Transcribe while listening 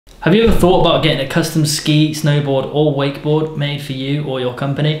Have you ever thought about getting a custom ski, snowboard or wakeboard made for you or your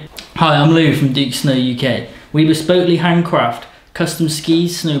company? Hi, I'm Lou from Douk Snow UK. We bespokely handcraft custom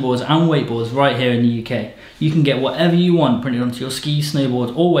skis, snowboards and wakeboards right here in the UK. You can get whatever you want printed onto your skis,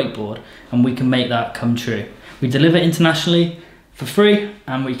 snowboard or wakeboard, and we can make that come true. We deliver internationally for free,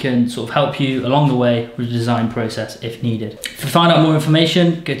 and we can sort of help you along the way with the design process if needed. To find out more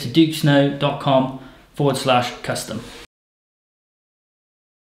information, go to douksnow.com/custom.